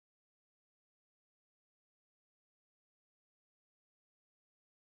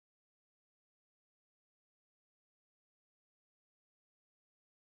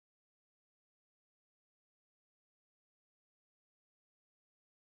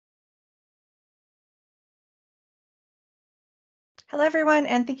Hello, everyone,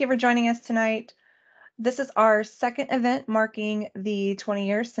 and thank you for joining us tonight. This is our second event marking the 20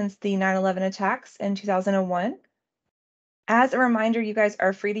 years since the 9/11 attacks in 2001. As a reminder, you guys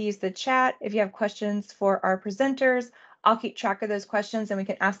are free to use the chat. If you have questions for our presenters, I'll keep track of those questions and we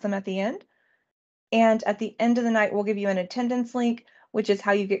can ask them at the end. And at the end of the night, we'll give you an attendance link, which is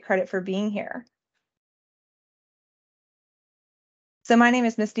how you get credit for being here. So my name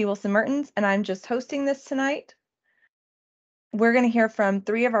is Misty Wilson-Mertens, and I'm just hosting this tonight. We're going to hear from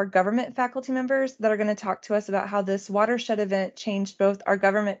 3 of our government faculty members that are going to talk to us about how this watershed event changed both our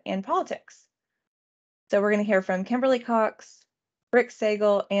government and politics. So we're going to hear from Kimberley Cox, Rik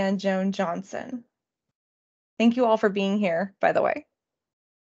Sehgal, and Joan Johnson. Thank you all for being here, by the way.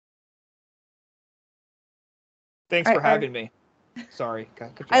 Thanks for having me. Sorry.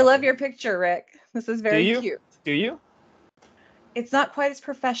 I love your picture, Rik. This is very cute. Do you? It's not quite as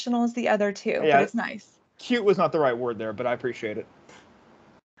professional as the other two, but it's nice. Cute was not the right word there, but I appreciate it.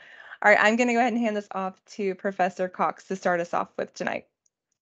 All right, I'm going to go ahead and hand this off to Professor Cox to start us off with tonight.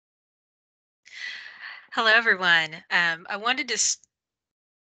 Hello, everyone. I wanted to,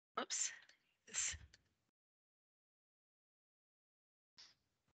 oops.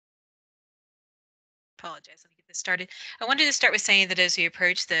 Apologize. Let me get this started. I wanted to start with saying that as we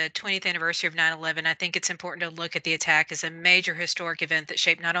approach the 20th anniversary of 9/11, I think it's important to look at the attack as a major historic event that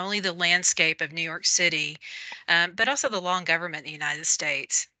shaped not only the landscape of New York City, but also the law and government in the United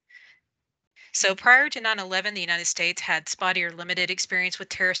States. So prior to 9/11, the United States had spotty or limited experience with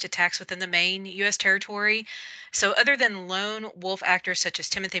terrorist attacks within the main U.S. territory. So other than lone wolf actors such as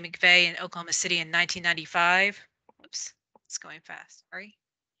Timothy McVeigh in Oklahoma City in 1995, whoops, it's going fast, sorry.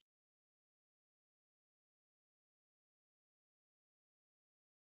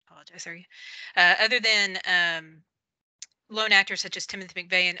 Apologize, sorry. Other than lone actors such as Timothy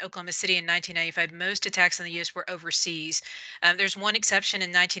McVeigh in Oklahoma City in 1995, most attacks in the U.S. were overseas. There's one exception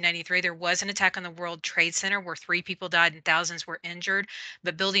in 1993. There was an attack on the World Trade Center where 3 people died and thousands were injured,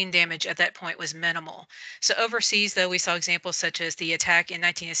 but building damage at that point was minimal. So overseas, though, we saw examples such as the attack in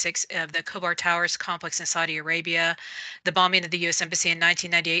 1906 of the Khobar Towers complex in Saudi Arabia, the bombing of the U.S. Embassy in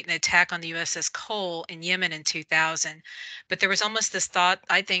 1998, and the attack on the USS Cole in Yemen in 2000. But there was almost this thought,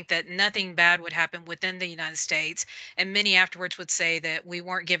 I think, that nothing bad would happen within the United States, and many afterwards would say that we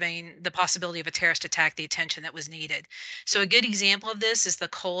weren't giving the possibility of a terrorist attack the attention that was needed. So a good example of this is the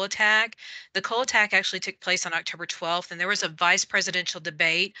Cole attack. The Cole attack actually took place on October 12th, and there was a vice presidential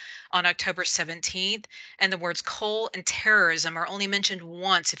debate on October 17th, and the words Cole and terrorism are only mentioned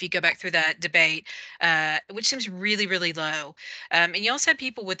once if you go back through that debate, which seems really, really low. And you also had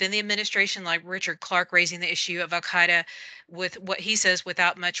people within the administration like Richard Clarke raising the issue of Al-Qaeda with what he says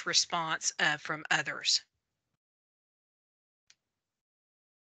without much response from others.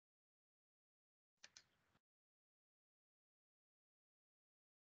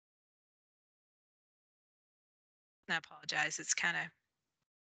 I apologize. It's kind of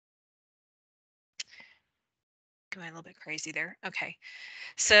going a little bit crazy there. Okay.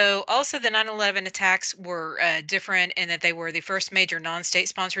 So also the 9/11 attacks were different in that they were the first major non-state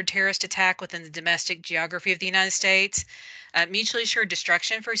sponsored terrorist attack within the domestic geography of the United States. Mutually assured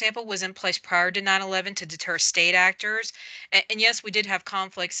destruction, for example, was in place prior to 9/11 to deter state actors. And yes, we did have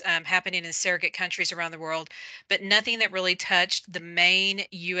conflicts happening in surrogate countries around the world, but nothing that really touched the main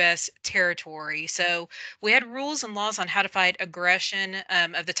U.S. territory. So we had rules and laws on how to fight aggression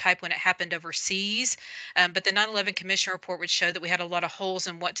of the type when it happened overseas. But the 9/11 Commission report would show that we had a lot of holes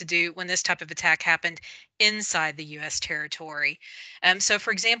in what to do when this type of attack happened inside the U.S. territory. So,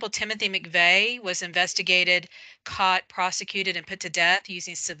 for example, Timothy McVeigh was investigated, caught, prosecuted, and put to death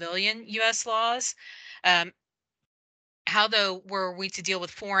using civilian U.S. laws. How, though, were we to deal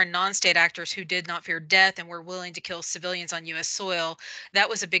with foreign non-state actors who did not fear death and were willing to kill civilians on U.S. soil? That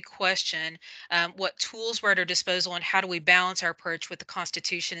was a big question. What tools were at our disposal, and how do we balance our approach with the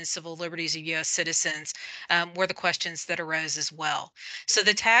Constitution and civil liberties of U.S. citizens were the questions that arose as well. So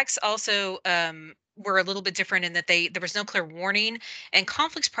the attacks also were a little bit different in that there was no clear warning, and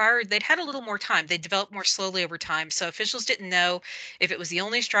conflicts prior, they'd had a little more time. They developed more slowly over time. So officials didn't know if it was the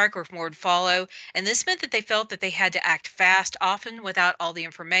only strike or if more would follow. And this meant that they felt that they had to act fast, often without all the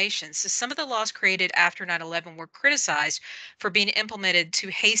information. So some of the laws created after 9/11 were criticized for being implemented too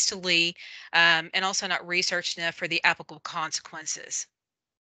hastily and also not researched enough for the applicable consequences.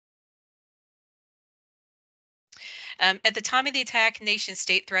 At the time of the attack, nation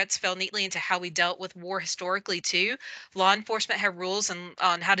state threats fell neatly into how we dealt with war historically, too. Law enforcement had rules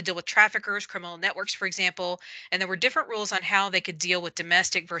on how to deal with traffickers, criminal networks, for example, and there were different rules on how they could deal with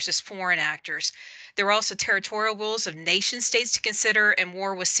domestic versus foreign actors. There were also territorial rules of nation states to consider, and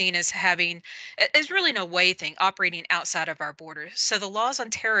war was seen as having, as really no way thing, operating outside of our borders. So the laws on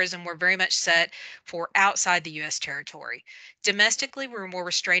terrorism were very much set for outside the U.S. territory. Domestically, we were more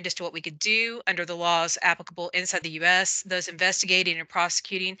restrained as to what we could do under the laws applicable inside the U.S. Those investigating and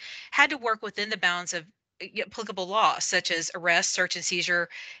prosecuting had to work within the bounds of applicable laws such as arrest, search and seizure,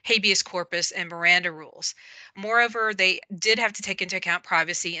 habeas corpus, and Miranda rules. Moreover, they did have to take into account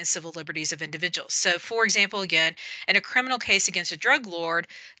privacy and civil liberties of individuals. So, for example, again, in a criminal case against a drug lord,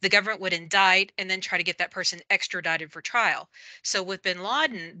 the government would indict and then try to get that person extradited for trial. So, with bin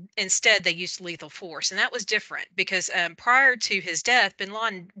Laden, instead, they used lethal force. And that was different because prior to his death, bin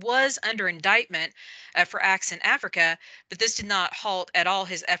Laden was under indictment for acts in Africa, but this did not halt at all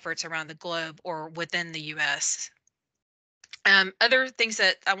his efforts around the globe or within the US. Other things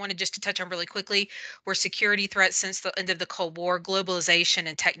that I wanted just to touch on really quickly were security threats since the end of the Cold War, globalization,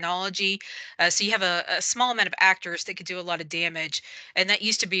 and technology. So you have a small amount of actors that could do a lot of damage, and that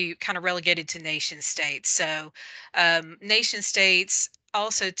used to be kind of relegated to nation states. So nation states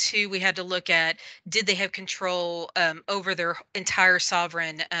also too we had to look at, did they have control over their entire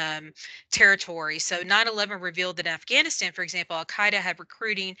sovereign territory. So 9/11 revealed that in Afghanistan, for example, al-Qaeda had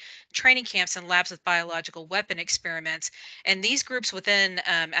recruiting training camps and labs with biological weapon experiments, and these groups within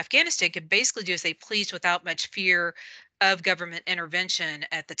Afghanistan could basically do as they pleased without much fear of government intervention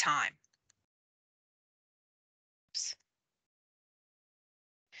at the time.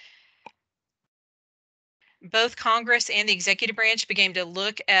 Both Congress and the executive branch began to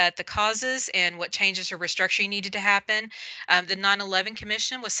look at the causes and what changes or restructuring needed to happen. The 9/11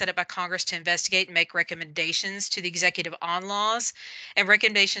 Commission was set up by Congress to investigate and make recommendations to the executive on laws, and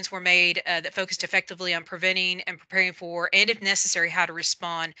recommendations were made that focused effectively on preventing and preparing for, and if necessary, how to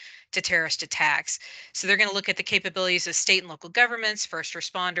respond to terrorist attacks. So they're going to look at the capabilities of state and local governments, first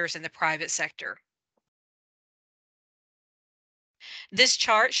responders, and the private sector. This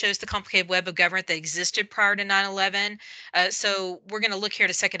chart shows the complicated web of government that existed prior to 9/11. So we're going to look here in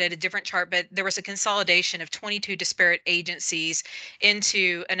a second at a different chart, but there was a consolidation of 22 disparate agencies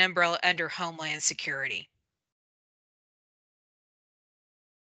into an umbrella under Homeland Security.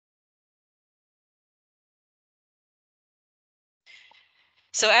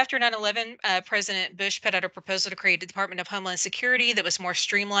 So after 9/11, President Bush put out a proposal to create a Department of Homeland Security that was more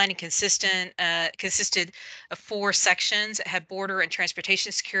streamlined and consistent, consisted of 4 sections. It had border and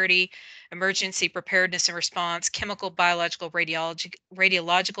transportation security, emergency preparedness and response, chemical, biological,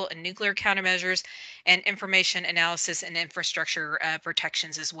 radiological, and nuclear countermeasures, and information analysis and infrastructure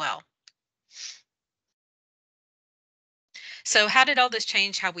protections as well. So, how did all this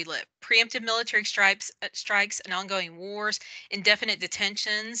change how we live? Preemptive military strikes and ongoing wars, indefinite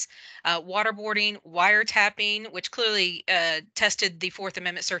detentions, waterboarding, wiretapping, which clearly tested the Fourth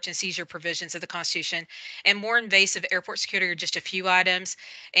Amendment search and seizure provisions of the Constitution, and more invasive airport security are just a few items.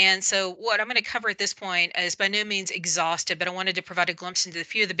 And so, what I'm going to cover at this point is by no means exhaustive, but I wanted to provide a glimpse into a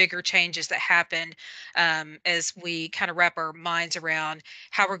few of the bigger changes that happened as we kind of wrap our minds around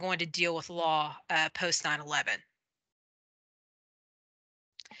how we're going to deal with law post 9/11.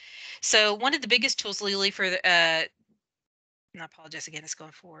 So one of the biggest tools legally for the, and I apologize again, it's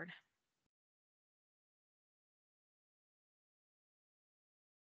going forward.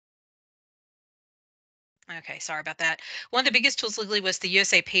 Okay, sorry about that. One of the biggest tools legally was the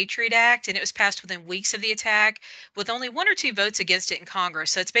USA Patriot Act, and it was passed within weeks of the attack with only 1 or 2 votes against it in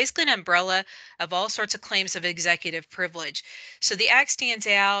Congress. So it's basically an umbrella of all sorts of claims of executive privilege. So the act stands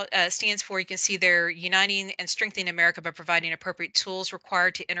for, you can see they're uniting and strengthening America by providing appropriate tools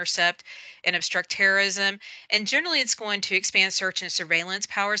required to intercept and obstruct terrorism. And generally, it's going to expand search and surveillance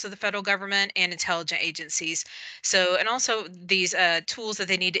powers of the federal government and intelligence agencies. So, and also these tools that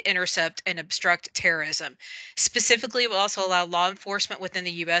they need to intercept and obstruct terrorism. Specifically, it will also allow law enforcement within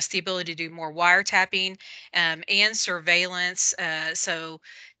the U.S. the ability to do more wiretapping and surveillance. So,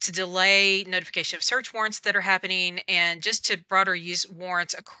 to delay notification of search warrants that are happening and just to broader use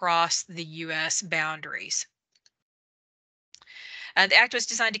warrants across the U.S. boundaries. The act was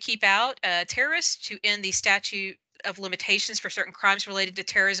designed to keep out terrorists, to end the statute of limitations for certain crimes related to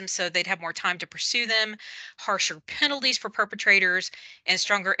terrorism so they'd have more time to pursue them, harsher penalties for perpetrators, and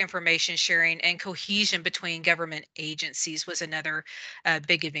stronger information sharing and cohesion between government agencies was another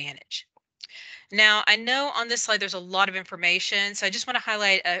big advantage. Now, I know on this slide there's a lot of information, so I just want to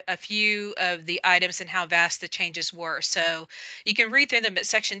highlight a few of the items and how vast the changes were. So you can read through them, but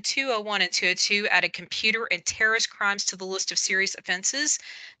Section 201 and 202 added computer and terrorist crimes to the list of serious offenses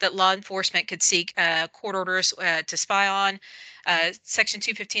that law enforcement could seek court orders to spy on. Section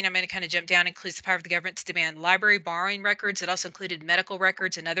 215, I'm going to kind of jump down, includes the power of the government to demand library borrowing records. It also included medical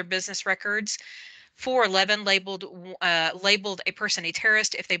records and other business records. 411 labeled a person a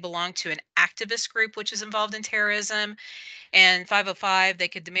terrorist if they belong to an activist group which is involved in terrorism. And 505, they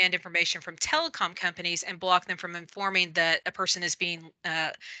could demand information from telecom companies and block them from informing that a person is being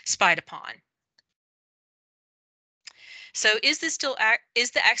spied upon. So is the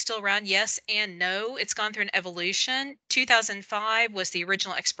act still around? Yes and no. It's gone through an evolution. 2005 was the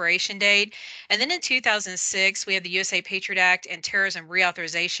original expiration date. And then in 2006, we have the USA Patriot Act and Terrorism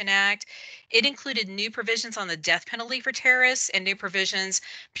Reauthorization Act. It included new provisions on the death penalty for terrorists and new provisions,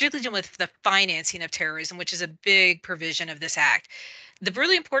 particularly dealing with the financing of terrorism, which is a big provision of this act. The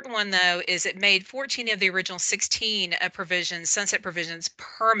really important one, though, is it made 14 of the original 16 sunset provisions,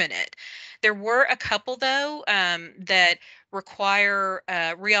 permanent. There were a couple, though, that require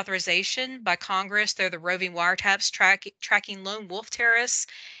reauthorization by Congress. They're the roving wiretaps tracking lone wolf terrorists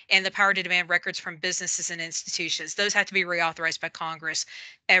and the power to demand records from businesses and institutions. Those have to be reauthorized by Congress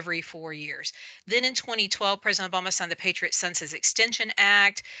every 4 years. Then in 2012, President Obama signed the Patriot Sunset Extension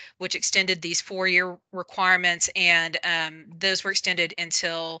Act, which extended these 4-year requirements, and those were extended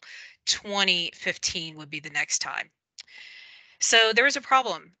until 2015 would be the next time. So there was a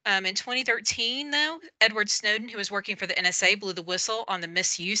problem. In 2013, though, Edward Snowden, who was working for the NSA, blew the whistle on the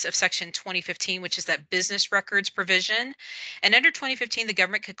misuse of Section 2015, which is that business records provision. And under 2015, the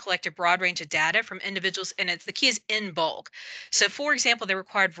government could collect a broad range of data from individuals, and the key is in bulk. So, for example, they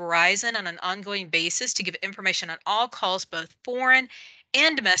required Verizon on an ongoing basis to give information on all calls, both foreign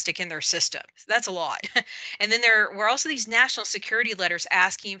and domestic, in their system. That's a lot. And then there were also these national security letters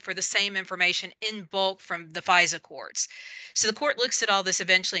asking for the same information in bulk from the FISA courts. So the court looks at all this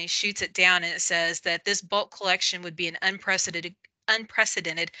eventually and shoots it down, and it says that this bulk collection would be an unprecedented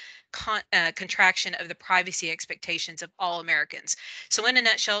contraction of the privacy expectations of all Americans. So in a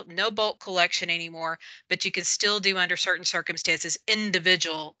nutshell, no bulk collection anymore, but you can still do, under certain circumstances,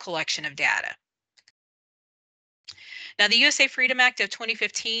 individual collection of data. Now, the USA Freedom Act of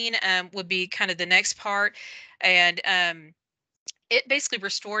 2015 would be kind of the next part, and it basically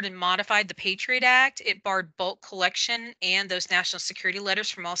restored and modified the Patriot Act. It barred bulk collection and those national security letters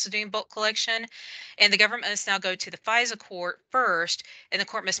from also doing bulk collection. And the government must now go to the FISA court first, and the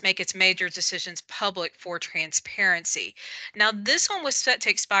court must make its major decisions public for transparency. Now, this one was set to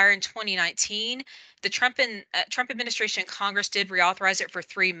expire in 2019. The Trump administration and Congress did reauthorize it for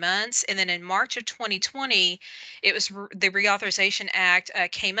 3 months. And then in March of 2020, it was the Reauthorization Act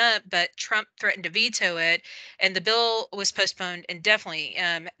came up, but Trump threatened to veto it, and the bill was postponed indefinitely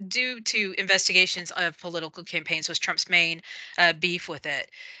due to investigations of political campaigns, was Trump's main beef with it.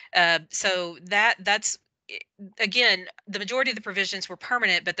 So that's again, the majority of the provisions were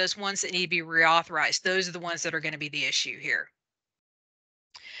permanent, but those ones that need to be reauthorized, those are the ones that are going to be the issue here.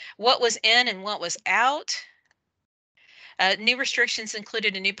 What was in and what was out? New restrictions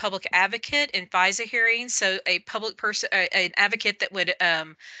included a new public advocate in FISA hearings. So a public person, an advocate that would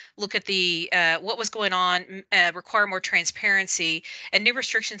look at the what was going on, require more transparency, and new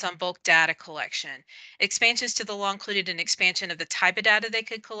restrictions on bulk data collection. Expansions to the law included an expansion of the type of data they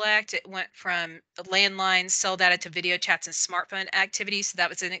could collect. It went from landlines, cell data, to video chats and smartphone activities. So that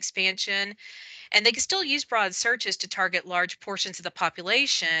was an expansion. And they can still use broad searches to target large portions of the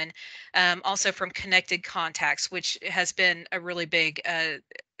population, also from connected contacts, which has been a really big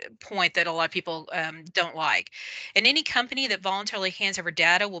point that a lot of people don't like. And any company that voluntarily hands over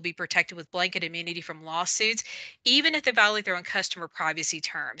data will be protected with blanket immunity from lawsuits, even if they violate their own customer privacy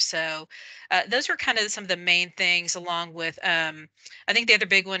terms. So those are kind of some of the main things, along with, I think the other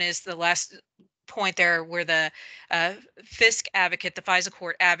big one is the last point there, where the FISC advocate, the FISA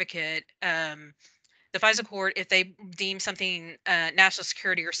court advocate, the FISA court, if they deem something national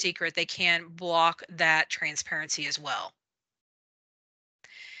security or secret, they can block that transparency as well.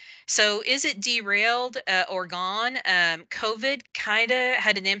 So is it derailed or gone? COVID kind of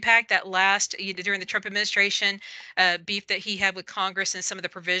had an impact that last, during the Trump administration, beef that he had with Congress and some of the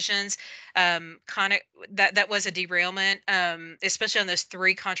provisions, kind of that was a derailment, especially on those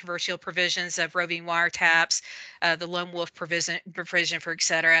 3 controversial provisions of roving wiretaps, the lone wolf provision for et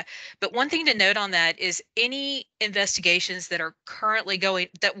cetera. But one thing to note on that is any investigations that were currently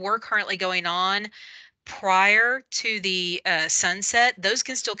going on prior to the sunset, those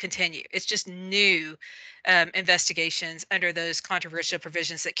can still continue. It's just new investigations under those controversial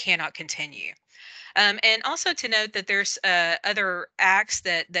provisions that cannot continue. And also to note that there's other acts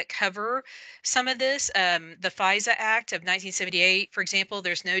that cover some of this. The FISA Act of 1978, for example,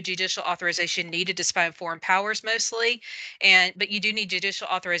 there's no judicial authorization needed to spy on foreign powers mostly, but you do need judicial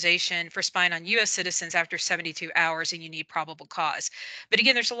authorization for spying on U.S. citizens after 72 hours, and you need probable cause. But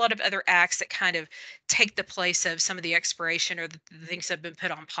again, there's a lot of other acts that kind of take the place of some of the expiration or the things that have been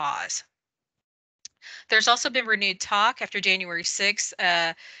put on pause. There's also been renewed talk after January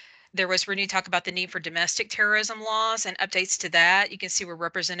 6th. There was renewed talk about the need for domestic terrorism laws and updates to that. You can see where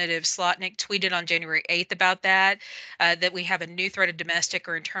Representative Slotnick tweeted on January 8th about that, that we have a new threat of domestic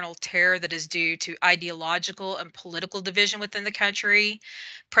or internal terror that is due to ideological and political division within the country.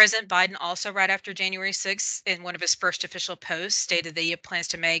 President Biden also, right after January 6th, in one of his first official posts, stated that he plans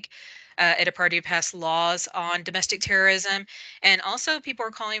to make it a priority to pass laws on domestic terrorism. And also, people are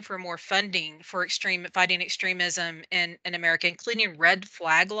calling for more funding for fighting extremism in America, including red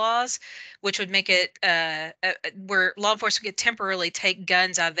flag laws, which would make it where law enforcement could temporarily take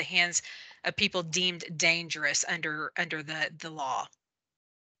guns out of the hands of people deemed dangerous under the law.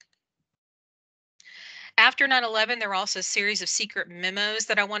 After 9/11, there were also a series of secret memos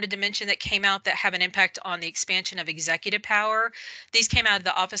that I wanted to mention that came out that have an impact on the expansion of executive power. These came out of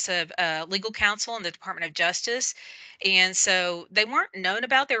the Office of Legal Counsel in the Department of Justice. And so they weren't known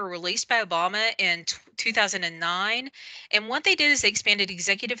about. They were released by Obama in 2009. And what they did is they expanded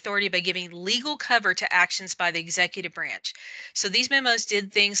executive authority by giving legal cover to actions by the executive branch. So these memos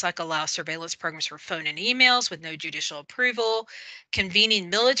did things like allow surveillance programs for phone and emails with no judicial approval, convening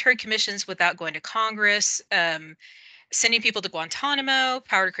military commissions without going to Congress, sending people to Guantanamo,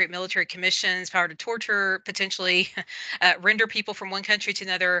 power to create military commissions, power to torture, potentially render people from one country to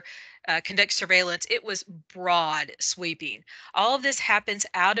another, conduct surveillance. It was broad sweeping. All of this happens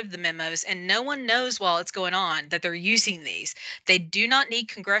out of the memos, and no one knows while it's going on that they're using these. They do not need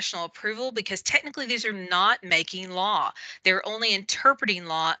congressional approval because technically these are not making law. They're only interpreting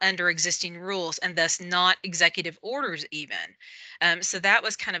law under existing rules and thus not executive orders even. So that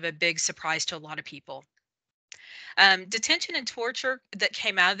was kind of a big surprise to a lot of people. Detention and torture that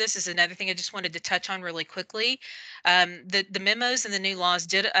came out of this is another thing I just wanted to touch on really quickly. The memos and the new laws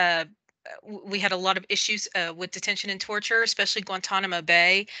did we had a lot of issues with detention and torture, especially Guantanamo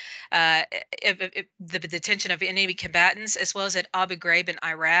Bay, the detention of enemy combatants, as well as at Abu Ghraib in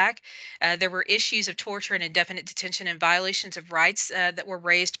Iraq. There were issues of torture and indefinite detention and violations of rights that were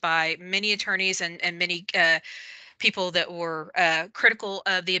raised by many attorneys and many people that were critical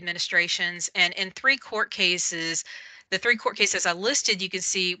of the administrations. And in the 3 court cases I listed, you can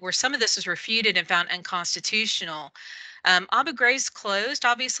see where some of this was refuted and found unconstitutional. Abu Ghraib's closed,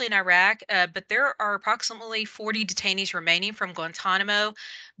 obviously, in Iraq, but there are approximately 40 detainees remaining from Guantanamo.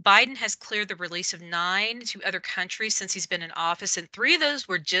 Biden has cleared the release of 9 to other countries since he's been in office, and 3 of those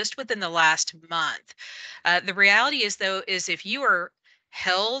were just within the last month. The reality is, though, is if you are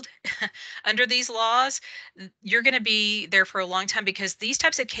held under these laws, you're going to be there for a long time because these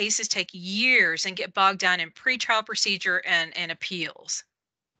types of cases take years and get bogged down in pretrial procedure and appeals.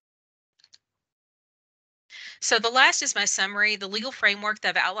 So the last is my summary. The legal framework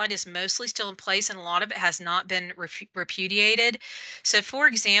that I've outlined is mostly still in place, and a lot of it has not been repudiated. So, for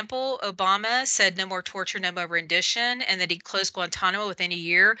example, Obama said no more torture, no more rendition, and that he closed Guantanamo within a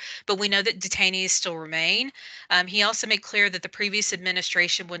year, but we know that detainees still remain. He also made clear that the previous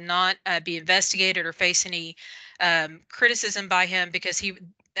administration would not be investigated or face any criticism by him because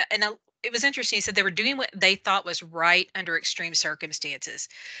it was interesting. He said they were doing what they thought was right under extreme circumstances.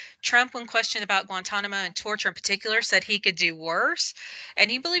 Trump, when questioned about Guantanamo and torture in particular, said he could do worse. And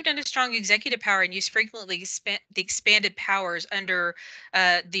he believed in a strong executive power and used frequently the expanded powers under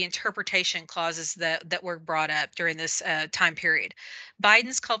the interpretation clauses that were brought up during this time period.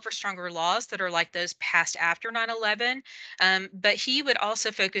 Biden's called for stronger laws that are like those passed after 9/11, but he would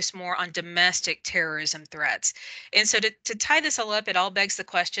also focus more on domestic terrorism threats. And so to tie this all up, it all begs the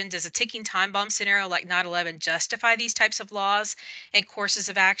question, does a ticking time bomb scenario like 9/11 justify these types of laws and courses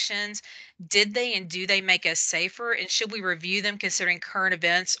of action? Did they and do they make us safer? And should we review them considering current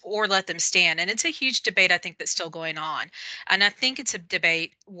events or let them stand? And it's a huge debate, I think, that's still going on. And I think it's a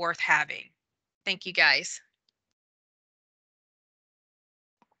debate worth having. Thank you, guys.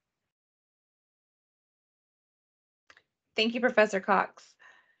 Thank you, Professor Cox.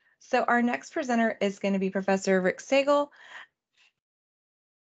 So our next presenter is going to be Professor Rik Sehgal.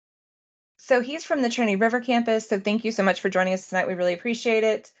 So he's from the Trinity River campus. So thank you so much for joining us tonight. We really appreciate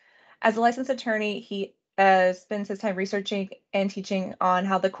it. As a licensed attorney, he spends his time researching and teaching on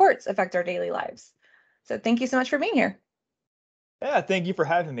how the courts affect our daily lives. So thank you so much for being here. Yeah, thank you for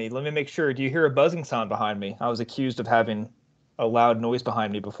having me. Let me make sure. Do you hear a buzzing sound behind me? I was accused of having a loud noise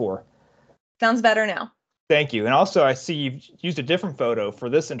behind me before. Sounds better now. Thank you. And also, I see you've used a different photo for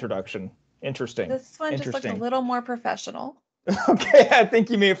this introduction. Interesting. This one just looks a little more professional. Okay, I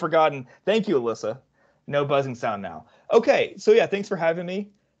think you may have forgotten. Thank you, Alyssa. No buzzing sound now. Okay, so yeah, thanks for having me,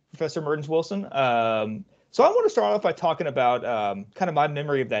 Professor Mertens Wilson. So I want to start off by talking about kind of my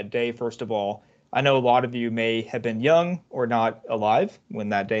memory of that day, first of all. I know a lot of you may have been young or not alive when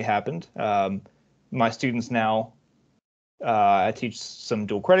that day happened. my students now, I teach some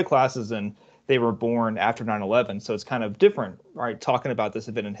dual credit classes, and they were born after 9/11, so it's kind of different, right? Talking about this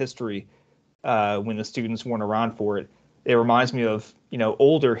event in history when the students weren't around for it. It reminds me of,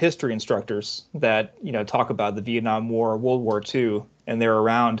 older history instructors that, talk about the Vietnam War, World War II, and they're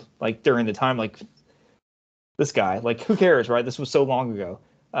around like during the time, like this guy, like who cares, right? This was so long ago.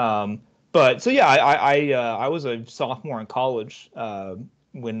 But so yeah, I was a sophomore in college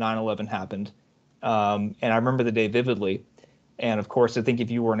when 9/11 happened, and I remember the day vividly. And of course, I think if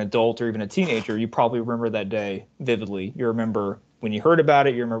you were an adult or even a teenager, you probably remember that day vividly. You remember when you heard about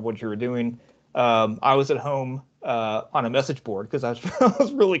it. You remember what you were doing. I was at home on a message board because I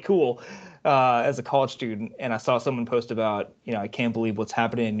was really cool as a college student, and I saw someone post about, I can't believe what's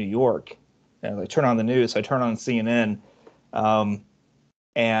happening in New York. And I turn on the news. So I turn on CNN,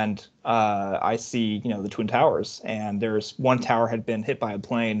 and I see, the Twin Towers, and there's one tower had been hit by a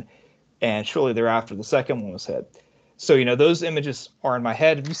plane, and shortly thereafter, the second one was hit. So, those images are in my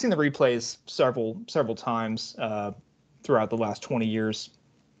head. You've seen the replays several times throughout the last 20 years.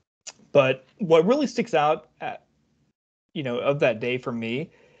 But what really sticks out, of that day for me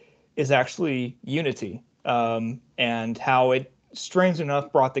is actually unity and how it, strange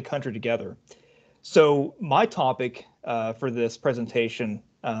enough, brought the country together. So my topic for this presentation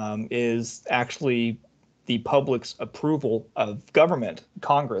is actually the public's approval of government,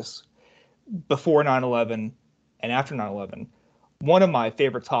 Congress, before 9/11 and after 9/11. One of my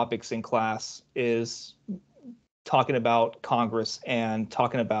favorite topics in class is talking about Congress and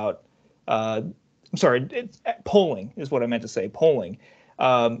talking about, polling is what I meant to say, polling.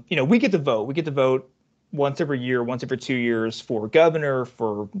 We get to vote. We get to vote once every year, once every 2 years for governor,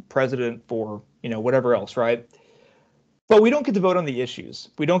 for president, for, whatever else, right? But we don't get to vote on the issues.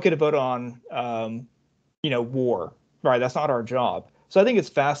 We don't get to vote on, war, right? That's not our job. So I think it's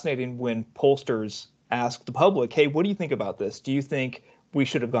fascinating when pollsters ask the public, hey, what do you think about this? Do you think we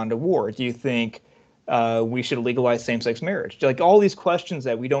should have gone to war? Do you think we should legalize same-sex marriage? Like all these questions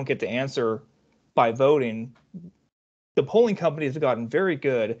that we don't get to answer by voting, the polling companies have gotten very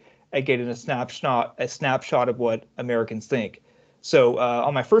good at getting a snapshot of what Americans think. So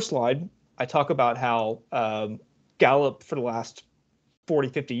on my first slide, I talk about how Gallup for the last 40,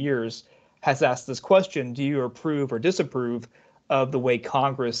 50 years has asked this question: do you approve or disapprove of the way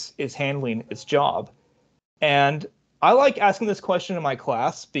Congress is handling its job? And I like asking this question in my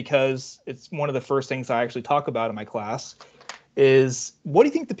class because it's one of the first things I actually talk about in my class is, what do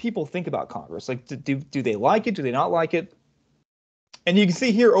you think the people think about Congress? Like, do they like it? Do they not like it? And you can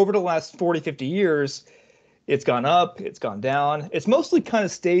see here over the last 40, 50 years, it's gone up, it's gone down. It's mostly kind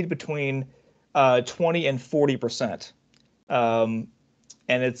of stayed between 20 and 40%. And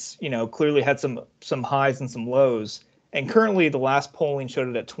it's, clearly had some highs and some lows. And currently, the last polling showed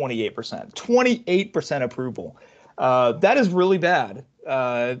it at 28%. 28% approval. That is really bad.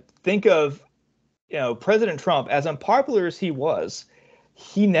 Think of, President Trump, as unpopular as he was,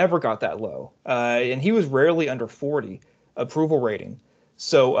 he never got that low. And he was rarely under 40 approval rating.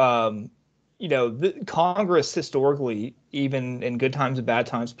 So, Congress historically, even in good times and bad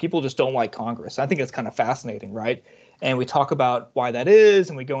times, people just don't like Congress. I think it's kind of fascinating, right? And we talk about why that is,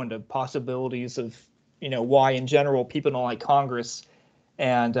 and we go into possibilities of, why in general people don't like Congress,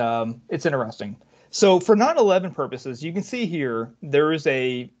 and it's interesting. So for 9/11 purposes, you can see here there is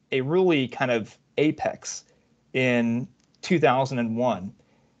a really kind of apex in 2001,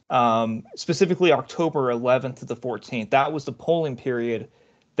 specifically October 11th to the 14th. That was the polling period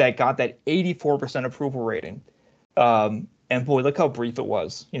that got that 84% approval rating. And boy, look how brief it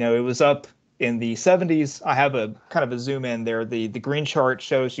was. It was up in the 70s. I have a kind of a zoom in there. The green chart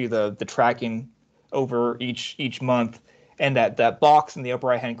shows you the tracking over each month, and that box in the upper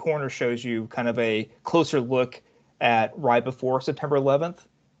right hand corner shows you kind of a closer look at right before September 11th,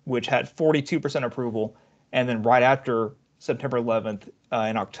 which had 42% approval, and then right after September 11th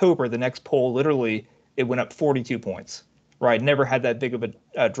in October, the next poll, literally it went up 42 points. Right, never had that big of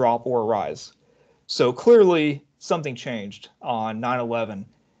a drop or a rise. So clearly something changed on 9/11,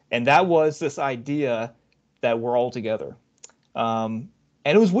 and that was this idea that we're all together.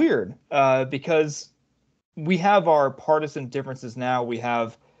 And it was weird because we have our partisan differences now. We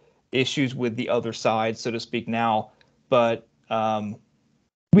have issues with the other side, so to speak, now. But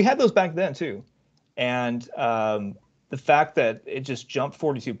we had those back then, too. And the fact that it just jumped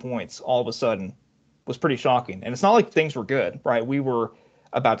 42 points all of a sudden was pretty shocking. And it's not like things were good, right? We were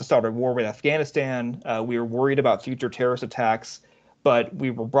about to start a war with Afghanistan. We were worried about future terrorist attacks, but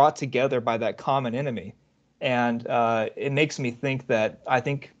we were brought together by that common enemy. And it makes me think that I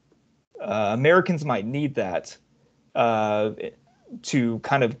think Americans might need that to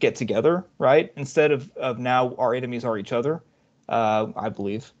kind of get together, right? Instead of now our enemies are each other, I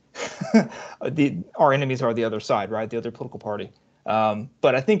believe. Our enemies are the other side, right? The other political party.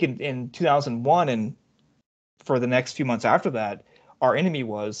 But I think in 2001 and for the next few months after that, our enemy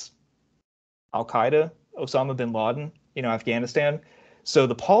was Al Qaeda, Osama bin Laden, Afghanistan. So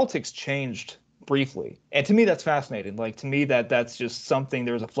the politics changed briefly, and to me that's fascinating. Like to me that's just something.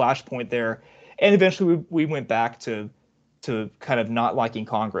 There was a flashpoint there, and eventually we went back to kind of not liking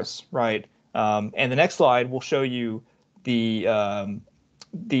Congress, right? And the next slide will show you the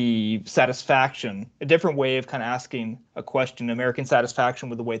satisfaction, a different way of kind of asking a question, American satisfaction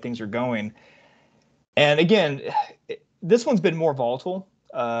with the way things are going. And again, this one's been more volatile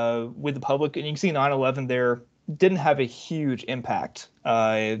with the public, and you can see 9/11 there didn't have a huge impact.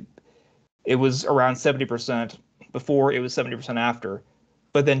 It was around 70% before, it was 70% after.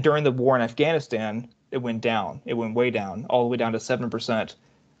 But then during the war in Afghanistan, it went down. It went way down, all the way down to 7%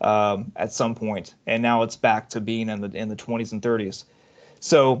 at some point, and now it's back to being in the 20s and 30s.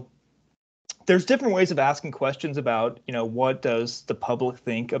 So there's different ways of asking questions about, what does the public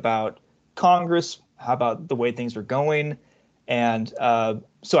think about Congress? How about the way things are going? And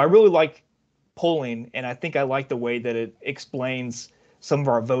so I really like polling, and I think I like the way that it explains some of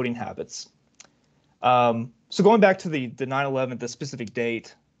our voting habits. So going back to the 9/11, the specific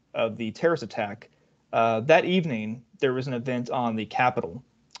date of the terrorist attack, that evening there was an event on the Capitol,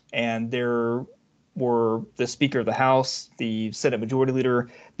 and there were the Speaker of the House, the Senate Majority Leader.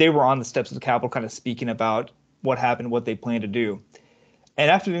 They were on the steps of the Capitol kind of speaking about what happened, what they plan to do. And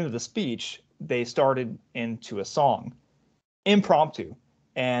after the end of the speech, they started into a song, impromptu.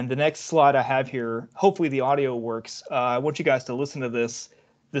 And the next slide I have here, hopefully the audio works. I want you guys to listen to this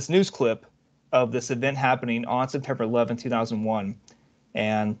news clip of this event happening on September 11, 2001.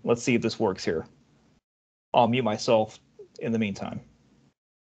 And let's see if this works here. I'll mute myself in the meantime.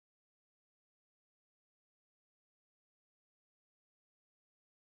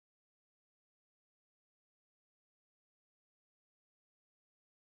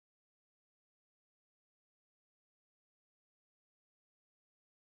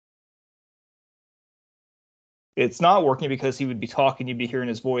 It's not working because he would be talking, you'd be hearing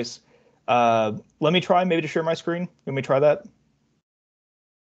his voice. Let me try maybe to share my screen. Let me try that.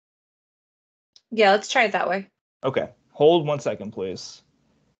 Yeah, let's try it that way. Okay, hold 1 second, please.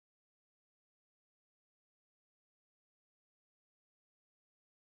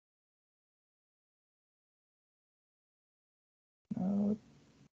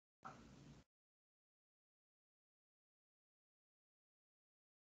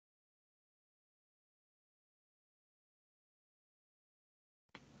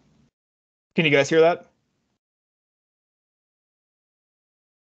 Can you guys hear that?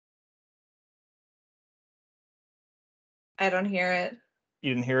 I don't hear it.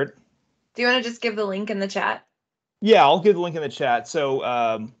 You didn't hear it? Do you want to just give the link in the chat? Yeah, I'll give the link in the chat.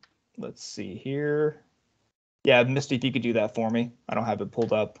 So let's see here. Yeah, Misty, if you could do that for me. I don't have it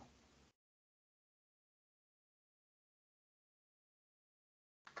pulled up.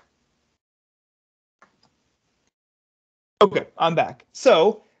 Okay, I'm back.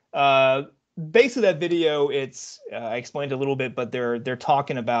 So basically that video, it's I explained a little bit, but they're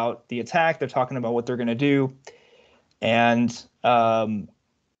talking about the attack. They're talking about what they're going to do. And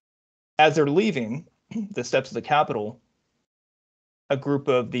as they're leaving the steps of the Capitol, a group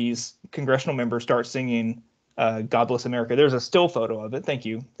of these congressional members start singing God Bless America. There's a still photo of it. Thank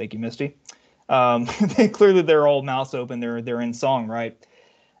you, Misty. Clearly they're all mouths open. They're in song, right?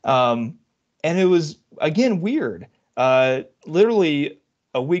 And it was, again, weird. Literally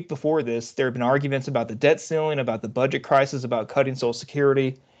a week before this, there had been arguments about the debt ceiling, about the budget crisis, about cutting Social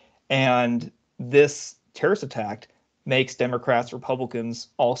Security, and this terrorist attack makes Democrats, Republicans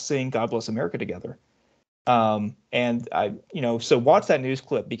all sing God Bless America together. And so watch that news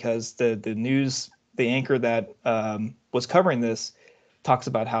clip, because the anchor that was covering this talks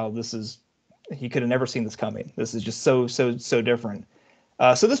about how he could have never seen this coming. This is just so different.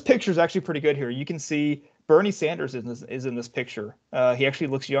 So this picture is actually pretty good here. You can see Bernie Sanders is in this picture. He actually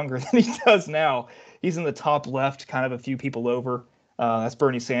looks younger than he does now. He's in the top left, kind of a few people over. That's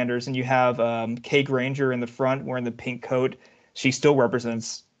Bernie Sanders. And you have Kay Granger in the front wearing the pink coat. She still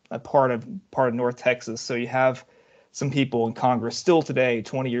represents a part of North Texas. So you have some people in Congress still today,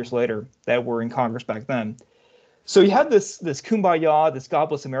 20 years later, that were in Congress back then. So you have this kumbaya, this God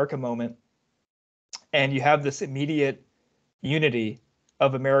Bless America moment, and you have this immediate unity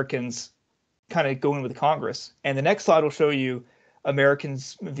of Americans kind of going with Congress. And the next slide will show you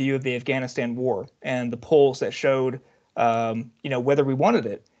Americans' view of the Afghanistan war and the polls that showed, whether we wanted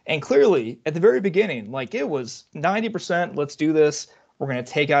it. And clearly, at the very beginning, like it was 90%, let's do this. We're going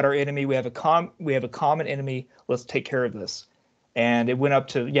to take out our enemy. We have a common enemy. Let's take care of this. And it went up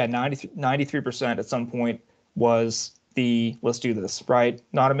to 93% at some point was the let's do this, right?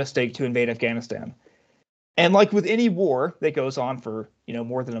 Not a mistake to invade Afghanistan. And like with any war that goes on for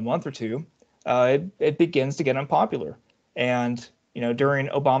more than a month or two, it begins to get unpopular. And during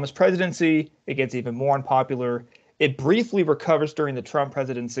Obama's presidency, it gets even more unpopular. It briefly recovers during the Trump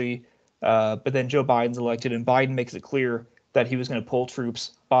presidency, but then Joe Biden's elected, and Biden makes it clear that he was going to pull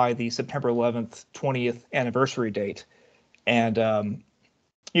troops by the September 11th, 20th anniversary date. And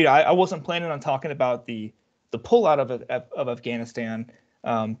I wasn't planning on talking about the pullout of Afghanistan.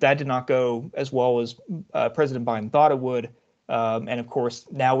 That did not go as well as President Biden thought it would. And of course,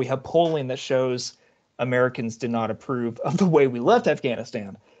 now we have polling that shows Americans did not approve of the way we left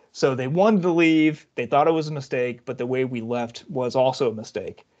Afghanistan. So they wanted to leave. They thought it was a mistake, but the way we left was also a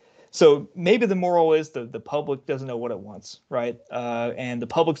mistake. So maybe the moral is the public doesn't know what it wants, right? And the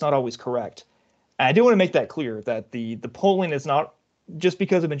public's not always correct. And I do want to make that clear that the polling is not just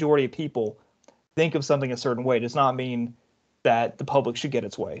because a majority of people think of something a certain way does not mean that the public should get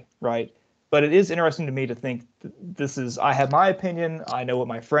its way, right? But it is interesting to me to think I have my opinion, I know what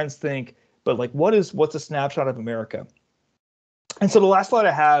my friends think, but like what's a snapshot of America? And so the last slide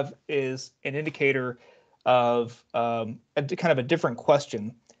I have is an indicator of a kind of a different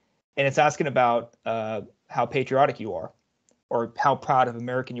question, and it's asking about how patriotic you are, or how proud of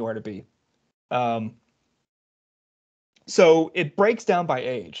American you are to be. So it breaks down by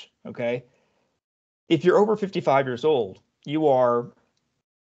age, okay? If you're over 55 years old, you are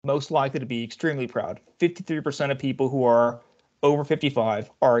most likely to be extremely proud. 53% of people who are over 55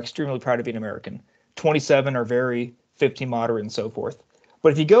 are extremely proud of being American. 27 are very, 15 moderate, and so forth.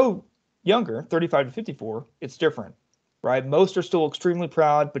 But if you go younger, 35 to 54, it's different, right? Most are still extremely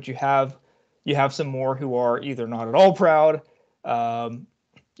proud, but you have some more who are either not at all proud.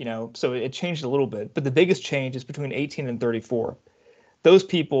 So it changed a little bit. But the biggest change is between 18 and 34. Those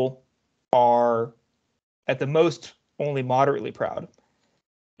people are at the most only moderately proud.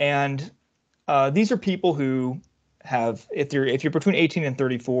 And these are people who have, if you're between 18 and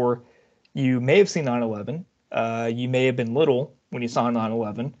 34, you may have seen 9/11. You may have been little when you saw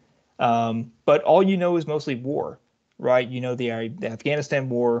 9/11. But all you know is mostly war, right? You know the Afghanistan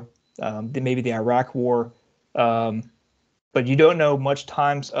war, maybe the Iraq war, but you don't know much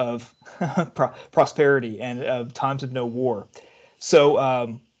times of prosperity and times of no war. So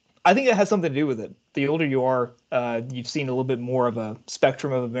I think that has something to do with it. The older you are, you've seen a little bit more of a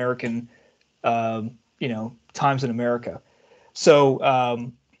spectrum of American, times in America. So,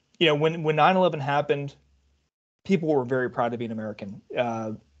 when 9/11 happened, people were very proud to be an American.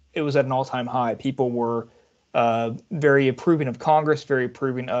 It was at an all-time high. People were very approving of Congress, very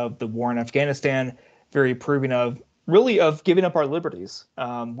approving of the war in Afghanistan, very approving of giving up our liberties.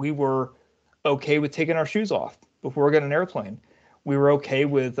 We were okay with taking our shoes off before we got an airplane. We were okay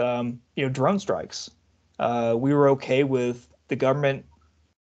with drone strikes. We were okay with the government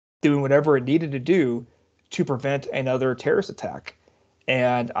doing whatever it needed to do to prevent another terrorist attack.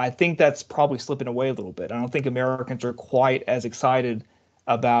 And I think that's probably slipping away a little bit. I don't think Americans are quite as excited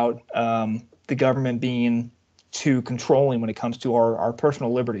about the government being too controlling when it comes to our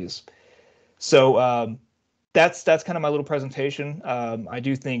personal liberties. So that's kind of my little presentation. I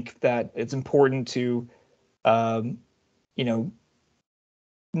do think that it's important to,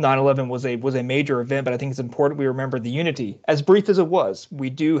 9/11 was a major event, but I think it's important we remember the unity. As brief as it was, we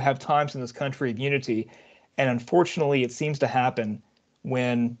do have times in this country of unity, and unfortunately, it seems to happen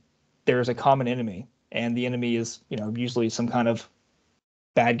when there's a common enemy, and the enemy is, usually some kind of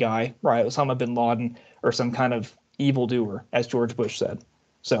bad guy, right? Osama bin Laden, or some kind of evildoer, as George Bush said.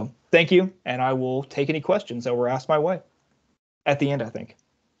 So thank you, and I will take any questions that were asked my way at the end, I think.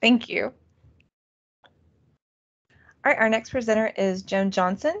 Thank you. All right, our next presenter is Joan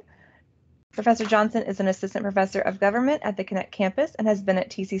Johnson. Professor Johnson is an assistant professor of government at the Connect campus and has been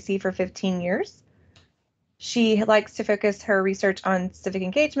at TCC for 15 years. She likes to focus her research on civic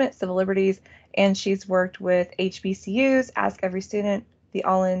engagement, civil liberties, and she's worked with HBCUs, Ask Every Student, the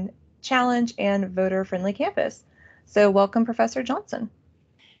All-In Challenge, and Voter Friendly Campus. So welcome, Professor Johnson.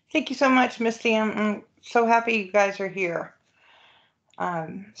 Thank you so much, Misty. I'm so happy you guys are here.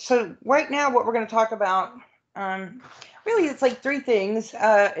 So right now, what we're going to talk about, really it's like three things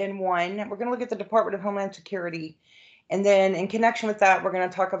in one. We're going to look at the Department of Homeland Security. And then in connection with that, we're going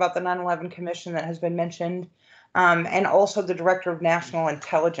to talk about the 9/11 Commission that has been mentioned, and also the Director of National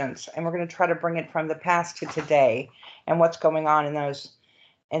Intelligence. And we're going to try to bring it from the past to today and what's going on in those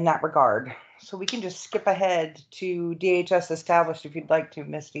in that regard. So we can just skip ahead to DHS established if you'd like to,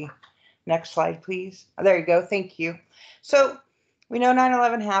 Misty. Next slide, please. There you go. Thank you. So we know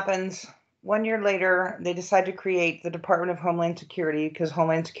 9/11 happens. 1 year later, they decide to create the Department of Homeland Security because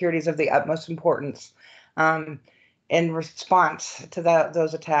Homeland Security is of the utmost importance in response to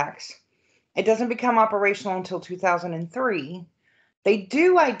those attacks. It doesn't become operational until 2003. They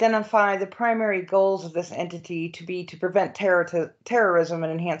do identify the primary goals of this entity to be to prevent terrorism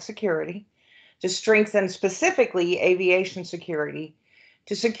and enhance security, to strengthen specifically aviation security,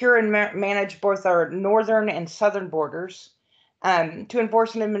 to secure and manage both our northern and southern borders, to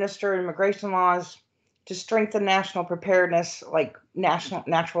enforce and administer immigration laws, to strengthen national preparedness like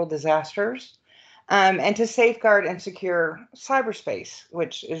natural disasters, and to safeguard and secure cyberspace,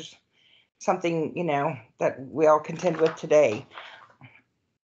 which is something, that we all contend with today.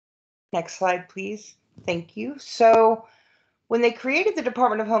 Next slide, please. Thank you. So when they created the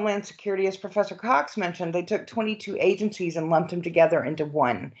Department of Homeland Security, as Professor Cox mentioned, they took 22 agencies and lumped them together into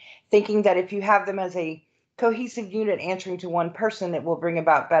one, thinking that if you have them as a cohesive unit answering to one person, it will bring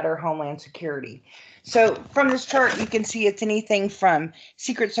about better Homeland Security. So from this chart, you can see it's anything from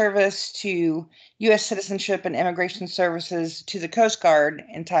Secret Service to U.S. Citizenship and Immigration Services to the Coast Guard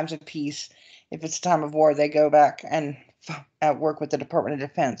in times of peace. If it's time of war, they go back and work with the Department of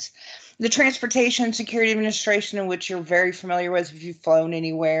Defense. The Transportation Security Administration, in which you're very familiar with if you've flown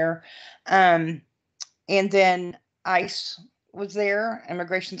anywhere. And then ICE was there,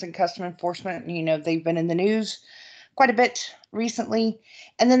 Immigrations and Custom Enforcement. They've been in the news quite a bit recently.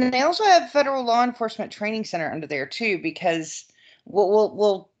 And then they also have Federal Law Enforcement Training Center under there too, because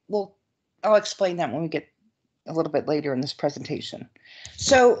I'll explain that when we get a little bit later in this presentation.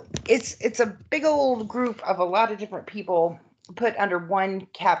 So it's a big old group of a lot of different people put under one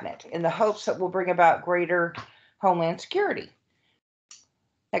cabinet in the hopes that will bring about greater Homeland Security.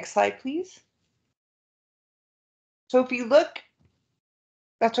 Next slide, please. So if you look,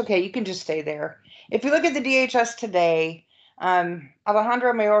 that's okay, you can just stay there. If you look at the DHS today,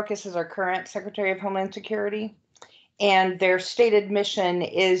 Alejandro Mayorkas is our current Secretary of Homeland Security, and their stated mission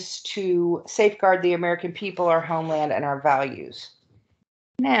is to safeguard the American people, our homeland, and our values.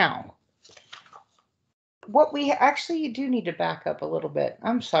 Now, what we actually, you do need to back up a little bit.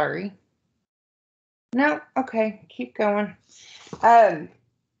 I'm sorry. No, okay, keep going.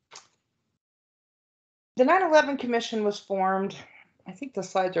 The 9/11 Commission was formed. I think the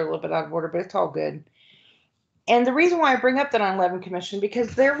slides are a little bit out of order, but it's all good. And the reason why I bring up the 9/11 Commission,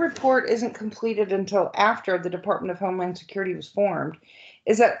 because their report isn't completed until after the Department of Homeland Security was formed,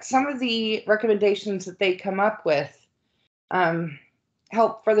 is that some of the recommendations that they come up with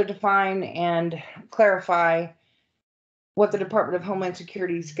help further define and clarify what the Department of Homeland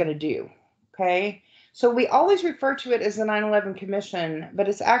Security is going to do. Okay, so we always refer to it as the 9/11 Commission, but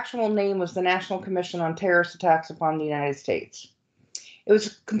its actual name was the National Commission on Terrorist Attacks upon the United States. It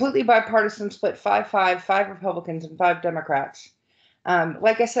was completely bipartisan, split 5-5, 5 Republicans and 5 Democrats.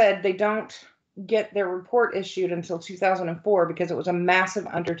 Like I said, they don't get their report issued until 2004 because it was a massive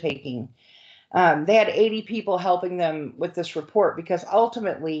undertaking. They had 80 people helping them with this report because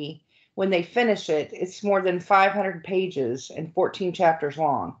ultimately, when they finish it, it's more than 500 pages and 14 chapters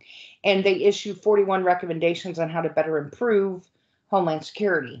long. And they issue 41 recommendations on how to better improve Homeland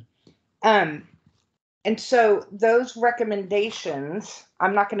Security. And so those recommendations,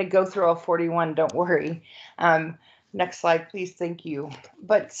 I'm not going to go through all 41, don't worry. Next slide, please. Thank you.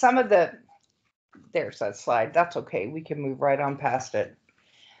 But some of there's that slide. That's okay. We can move right on past it.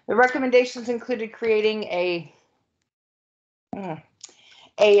 The recommendations included creating a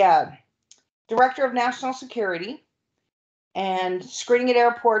Director of National Security and screening at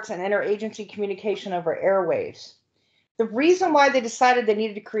airports and interagency communication over airwaves. The reason why they decided they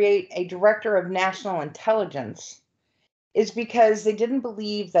needed to create a Director of National Intelligence is because they didn't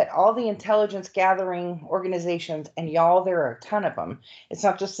believe that all the intelligence gathering organizations, and y'all, there are a ton of them. It's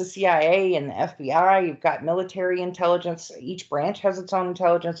not just the CIA and the FBI. You've got military intelligence. Each branch has its own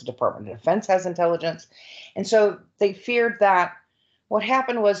intelligence. The Department of Defense has intelligence. And so they feared that what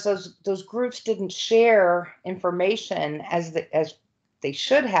happened was those groups didn't share information as they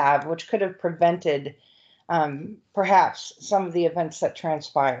should have, which could have prevented perhaps some of the events that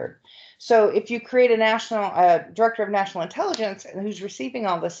transpired. So if you create a Director of National Intelligence who's receiving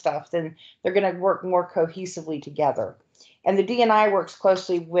all this stuff, then they're going to work more cohesively together. And the DNI works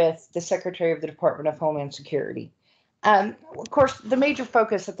closely with the Secretary of the Department of Homeland Security. Of course, the major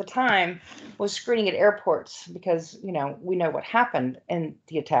focus at the time was screening at airports because, we know what happened in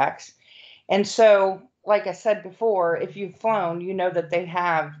the attacks. And so, like I said before, if you've flown, you know that they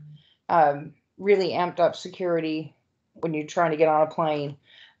have really amped up security when you're trying to get on a plane.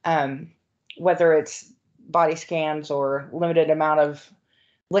 whether it's body scans or limited amount of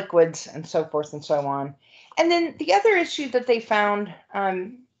liquids and so forth and so on. And then the other issue that they found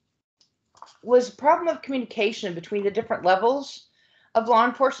was a problem of communication between the different levels of law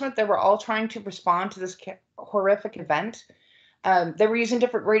enforcement that were all trying to respond to this horrific event. They were using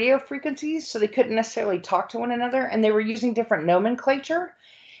different radio frequencies, so they couldn't necessarily talk to one another, and they were using different nomenclature.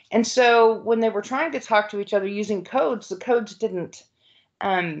 And so when they were trying to talk to each other using codes, the codes didn't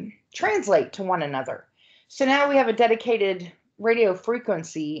translate to one another. So now we have a dedicated radio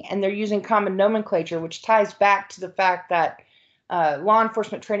frequency, and they're using common nomenclature, which ties back to the fact that law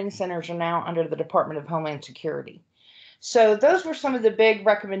enforcement training centers are now under the Department of Homeland Security. So those were some of the big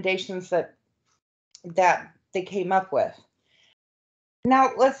recommendations that they came up with.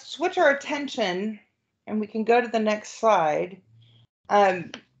 Now let's switch our attention, and we can go to the next slide.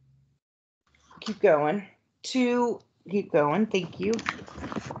 Keep going. Thank you.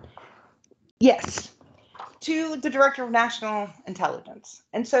 Yes, to the Director of National Intelligence.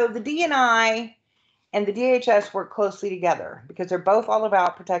 And so the DNI and the DHS work closely together because they're both all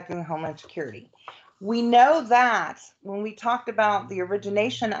about protecting Homeland Security. We know that when we talked about the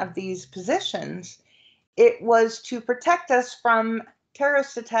origination of these positions, it was to protect us from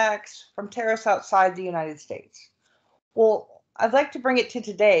terrorist attacks, from terrorists outside the United States. Well, I'd like to bring it to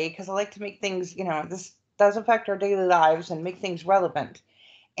today because I like to make things, this does affect our daily lives and make things relevant.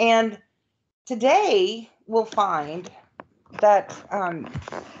 And today we'll find that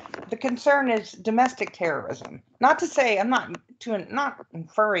the concern is domestic terrorism. Not to say I'm not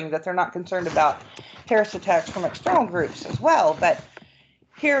inferring that they're not concerned about terrorist attacks from external groups as well, but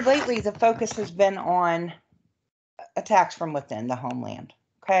here lately the focus has been on attacks from within the homeland.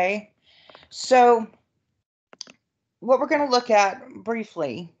 Okay, so what we're going to look at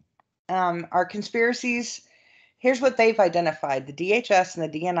briefly are conspiracies. Here's what they've identified: the DHS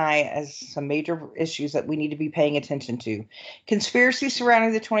and the DNI as some major issues that we need to be paying attention to. Conspiracy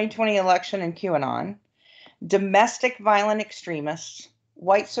surrounding the 2020 election and QAnon, domestic violent extremists,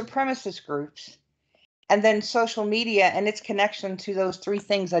 white supremacist groups, and then social media and its connection to those three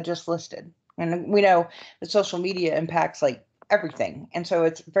things I just listed. And we know that social media impacts like everything, and so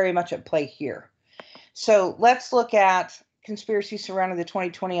it's very much at play here. So let's look at conspiracy surrounding the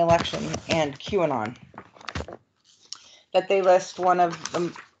 2020 election and QAnon, that they list one of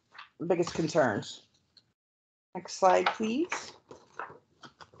the biggest concerns. Next slide, please.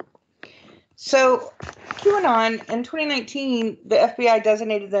 So QAnon, in 2019, the FBI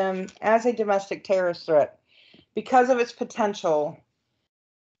designated them as a domestic terrorist threat because of its potential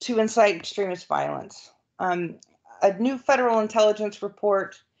to incite extremist violence. A new federal intelligence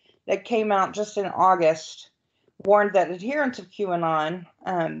report that came out just in August warned that adherents of QAnon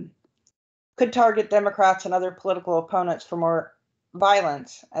could target Democrats and other political opponents for more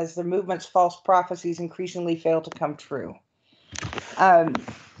violence as the movement's false prophecies increasingly fail to come true.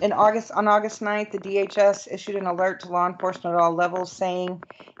 On August 9th, the DHS issued an alert to law enforcement at all levels saying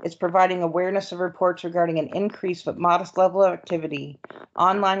it's providing awareness of reports regarding an increased but modest level of activity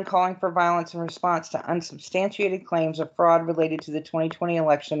online calling for violence in response to unsubstantiated claims of fraud related to the 2020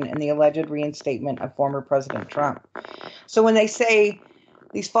 election and the alleged reinstatement of former President Trump. So when they say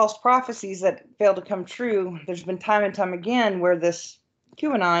these false prophecies that fail to come true, there's been time and time again where this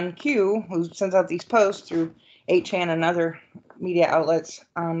QAnon Q, who sends out these posts through 8chan and other media outlets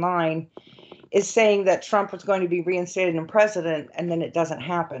online, is saying that Trump was going to be reinstated in president, and then it doesn't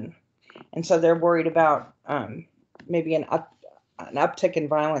happen. And so they're worried about maybe an uptick in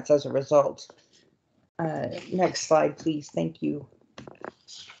violence as a result. Next slide, please. Thank you.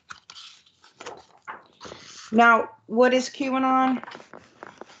 Now, what is QAnon?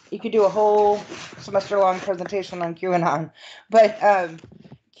 You could do a whole semester-long presentation on QAnon, but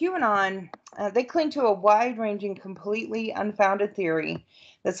QAnon, they cling to a wide-ranging, completely unfounded theory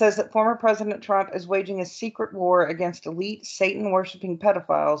that says that former President Trump is waging a secret war against elite Satan-worshipping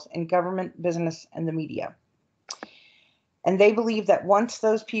pedophiles in government, business, and the media. And they believe that once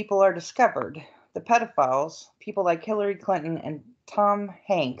those people are discovered, the pedophiles, people like Hillary Clinton and Tom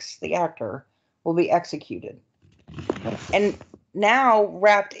Hanks, the actor, will be executed. And now,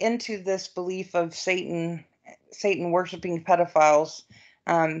 wrapped into this belief of Satan-worshipping pedophiles,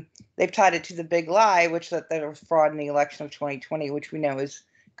 they've tied it to the big lie, which that there was fraud in the election of 2020, which we know is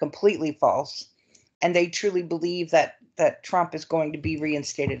completely false. And they truly believe that Trump is going to be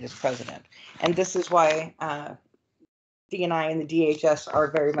reinstated as president. And this is why DNI and the DHS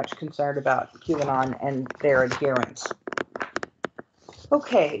are very much concerned about QAnon and their adherents.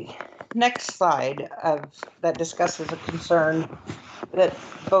 Okay, next slide that discusses a concern that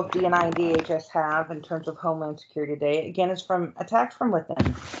both DNI and DHS have in terms of Homeland Security today, again, is from attacks from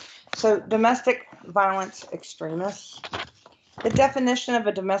within. So domestic violence extremists. The definition of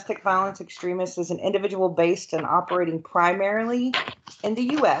a domestic violence extremist is an individual based and operating primarily in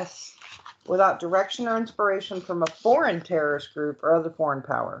the U.S. without direction or inspiration from a foreign terrorist group or other foreign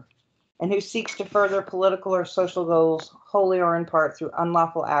power, and who seeks to further political or social goals wholly or in part through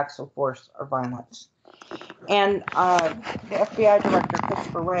unlawful acts of force or violence. And the FBI Director,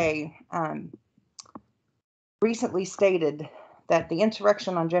 Christopher Wray, recently stated that the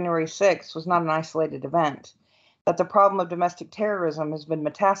insurrection on January 6th was not an isolated event, that the problem of domestic terrorism has been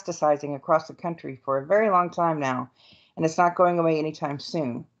metastasizing across the country for a very long time now, and it's not going away anytime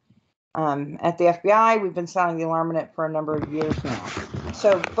soon. At the FBI, we've been sounding the alarm on it for a number of years now.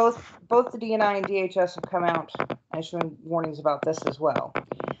 So both the DNI and DHS have come out issuing warnings about this as well.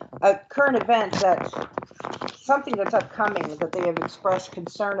 A current event something that's upcoming that they have expressed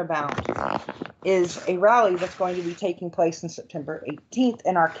concern about is a rally that's going to be taking place on September 18th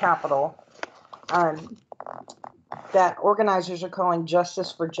in our capital that organizers are calling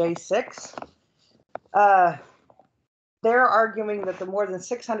Justice for J6. They're arguing that the more than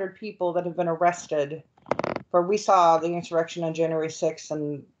 600 people that have been arrested for, we saw the insurrection on January 6th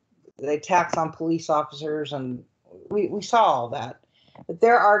and the attacks on police officers, and we saw all that. But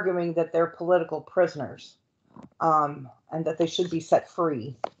they're arguing that they're political prisoners and that they should be set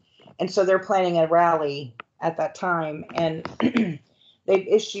free. And so they're planning a rally at that time. And they've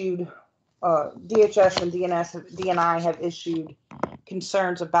issued, DHS and DNI have issued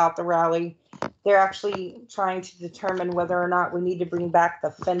concerns about the rally. They're actually trying to determine whether or not we need to bring back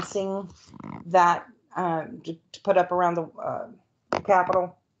the fencing that to put up around the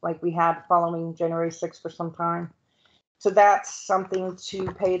Capitol, like we had following January 6th for some time. So that's something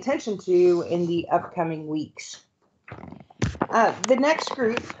to pay attention to in the upcoming weeks. The next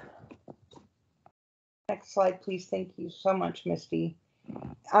group, next slide, please. Thank you so much, Misty,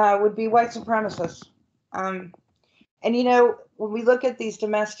 would be white supremacists. And, you know, when we look at these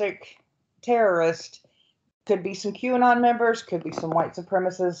domestic terrorists, could be some QAnon members, could be some white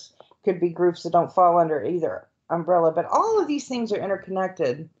supremacists, could be groups that don't fall under either umbrella, but all of these things are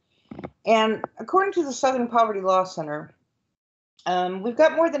interconnected. And according to the Southern Poverty Law Center, we've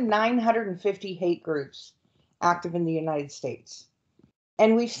got more than 950 hate groups active in the United States.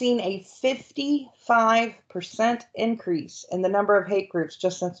 And we've seen a 55% increase in the number of hate groups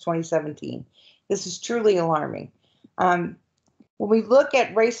just since 2017. This is truly alarming. When we look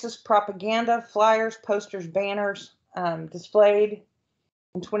at racist propaganda, flyers, posters, banners displayed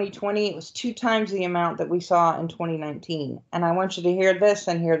in 2020, it was 2 times the amount that we saw in 2019. And I want you to hear this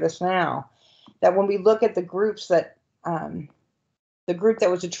and hear this now, that when we look at the groups that, the group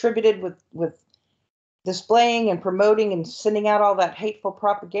that was attributed with displaying and promoting and sending out all that hateful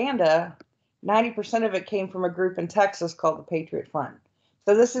propaganda, 90% of it came from a group in Texas called the Patriot Front.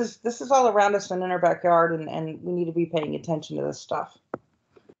 So this is all around us and in our backyard, and we need to be paying attention to this stuff.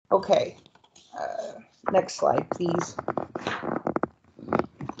 Okay, next slide, please.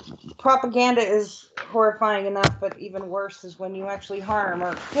 Propaganda is horrifying enough, but even worse is when you actually harm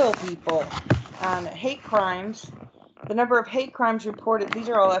or kill people. Hate crimes, the number of hate crimes reported, these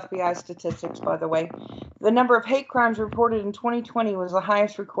are all FBI statistics, by the way. The number of hate crimes reported in 2020 was the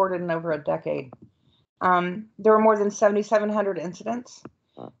highest recorded in over a decade. There were more than 7,700 incidents,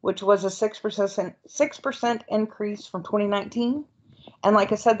 which was a 6% increase from 2019. And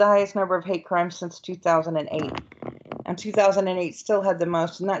like I said, the highest number of hate crimes since 2008. And 2008 still had the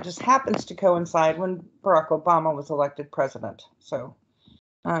most, and that just happens to coincide when Barack Obama was elected president. So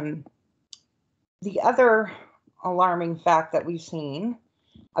the other alarming fact that we've seen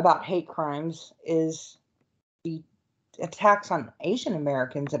about hate crimes is the attacks on Asian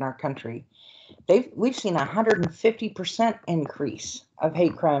Americans in our country. We've seen a 150% increase of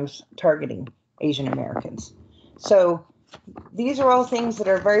hate crimes targeting Asian Americans. So these are all things that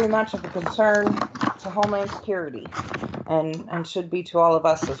are very much of a concern to Homeland Security and should be to all of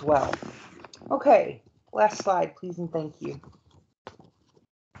us as well. Okay, last slide, please, and thank you.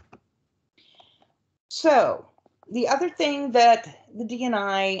 So the other thing that the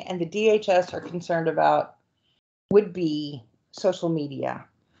DNI and the DHS are concerned about would be social media.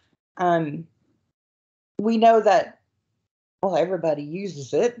 We know that, well, everybody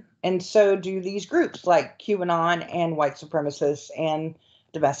uses it, and so do these groups like QAnon and white supremacists and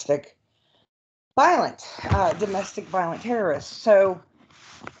domestic violent terrorists. So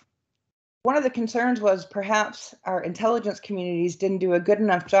one of the concerns was perhaps our intelligence communities didn't do a good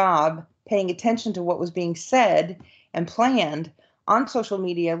enough job paying attention to what was being said and planned on social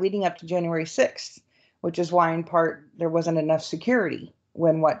media leading up to January 6th. which is why in part there wasn't enough security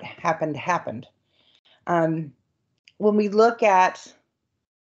when what happened. When we look at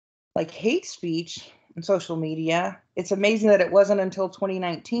like hate speech on social media, it's amazing that it wasn't until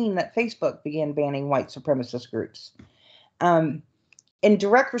 2019 that Facebook began banning white supremacist groups. In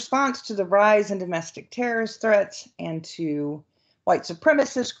direct response to the rise in domestic terrorist threats and to white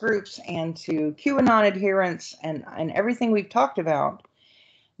supremacist groups and to QAnon adherents and everything we've talked about,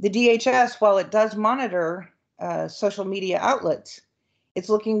 the DHS, while it does monitor social media outlets, it's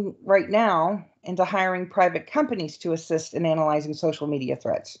looking right now into hiring private companies to assist in analyzing social media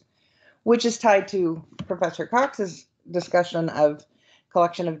threats, which is tied to Professor Cox's discussion of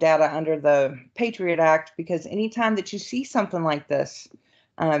collection of data under the Patriot Act, because anytime that you see something like this,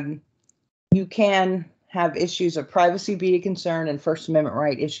 you can have issues of privacy be a concern and First Amendment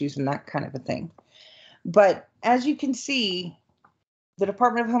right issues and that kind of a thing. But as you can see, the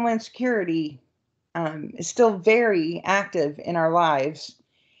Department of Homeland Security is still very active in our lives.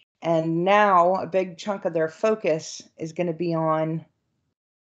 And now a big chunk of their focus is going to be on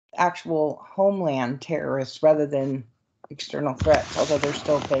actual homeland terrorists rather than external threats, although they're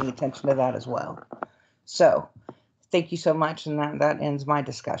still paying attention to that as well. So thank you so much. And that ends my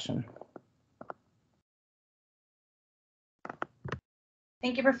discussion.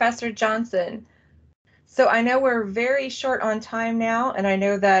 Thank you, Professor Johnson. So I know we're very short on time now, and I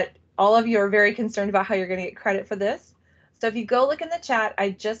know that all of you are very concerned about how you're going to get credit for this. So if you go look in the chat,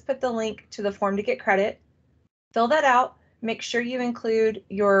 I just put the link to the form to get credit. Fill that out. Make sure you include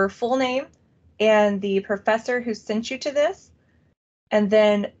your full name and the professor who sent you to this. And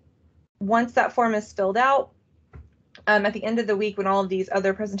then once that form is filled out, at the end of the week, when all of these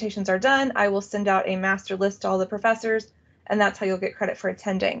other presentations are done, I will send out a master list to all the professors, and that's how you'll get credit for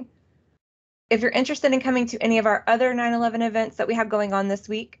attending. If you're interested in coming to any of our other 9/11 events that we have going on this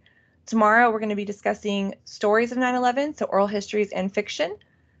week, tomorrow we're going to be discussing stories of 9/11, so oral histories and fiction.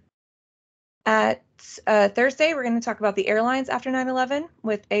 At Thursday, we're going to talk about the airlines after 9/11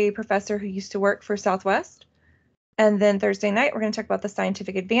 with a professor who used to work for Southwest. And then Thursday night, we're going to talk about the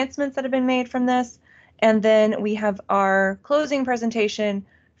scientific advancements that have been made from this. And then we have our closing presentation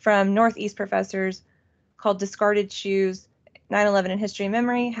from Northeast professors called Discarded Shoes, 9/11 in History and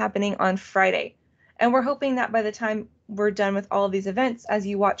Memory, happening on Friday. And we're hoping that by the time we're done with all of these events, as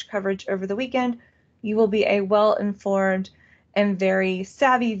you watch coverage over the weekend, you will be a well-informed and very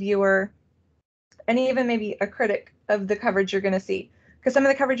savvy viewer, and even maybe a critic of the coverage you're going to see. Because some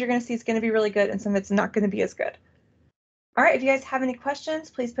of the coverage you're going to see is going to be really good, and some of it's not going to be as good. All right, if you guys have any questions,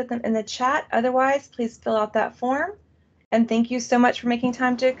 please put them in the chat. Otherwise, please fill out that form. And thank you so much for making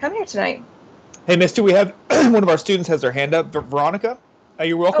time to come here tonight. Hey, Misty, we have one of our students has their hand up. Veronica,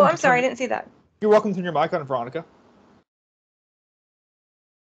 you're welcome. Oh, I'm sorry, I didn't see that. You're welcome to turn your mic on, Veronica.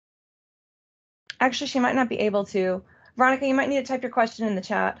 Actually, she might not be able to. Veronica, you might need to type your question in the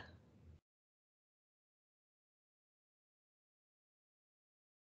chat.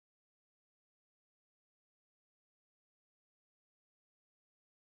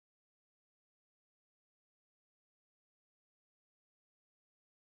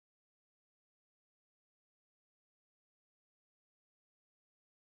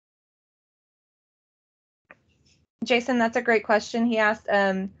 Jason, that's a great question. He asked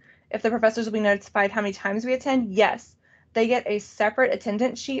if the professors will be notified how many times we attend. Yes, they get a separate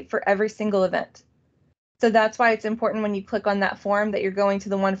attendance sheet for every single event. So that's why it's important when you click on that form that you're going to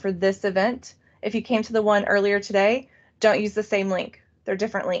the one for this event. If you came to the one earlier today, don't use the same link. They're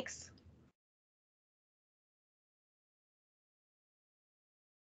different links.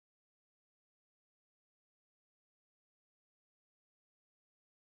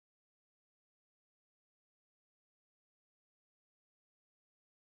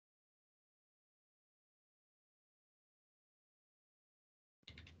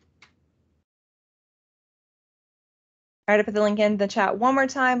 All right, I put the link in the chat one more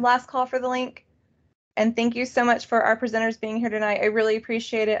time. Last call for the link. And thank you so much for our presenters being here tonight. I really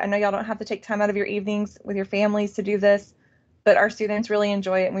appreciate it. I know y'all don't have to take time out of your evenings with your families to do this, but our students really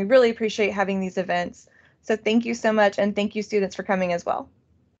enjoy it, and we really appreciate having these events. So thank you so much, and thank you, students, for coming as well.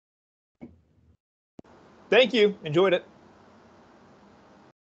 Thank you. Enjoyed it.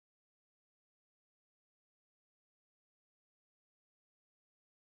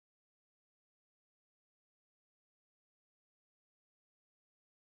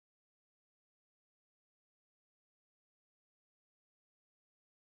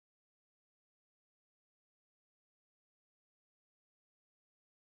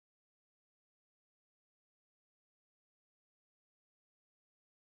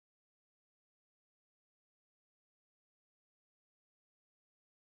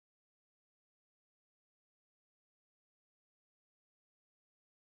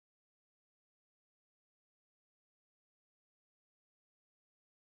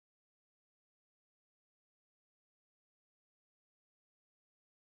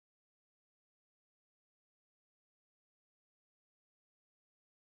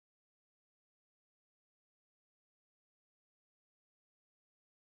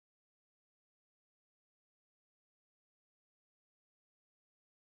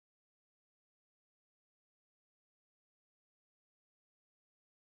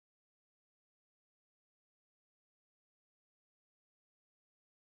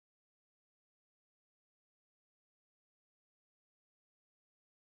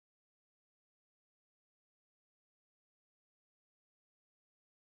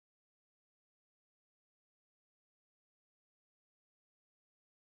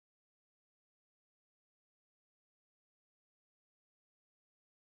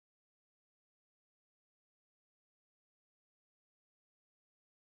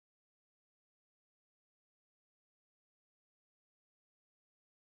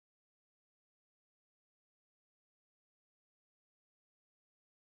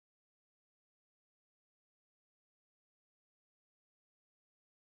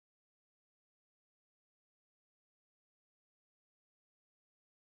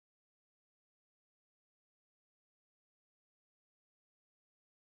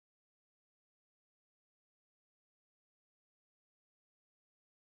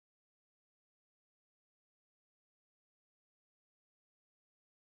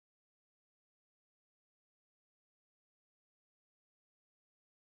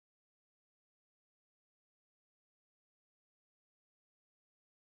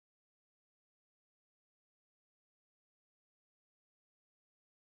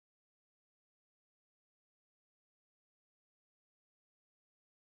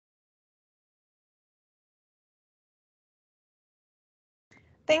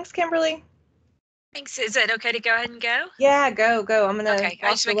 Thanks, Kimberly. Thanks. Is it okay to go ahead and go? Yeah, go. I'm gonna Okay, I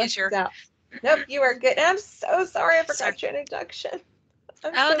walk just the making sure. listeners out. Nope, you are good. And I'm so sorry I forgot Sorry. your introduction.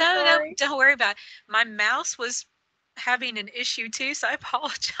 I'm Oh, so no, sorry. don't worry about it. My mouse was having an issue too, so I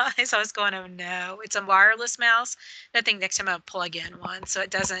apologize. I was going, oh no, it's a wireless mouse. I think next time I'll plug in one so it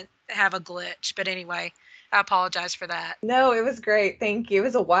doesn't have a glitch. But anyway, I apologize for that. No, it was great. Thank you. It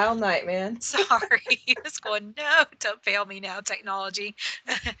was a wild night, man. Sorry. I was going, no, don't fail me now, technology.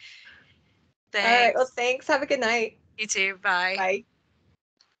 All right. Well, thanks. Have a good night. You too. Bye. Bye.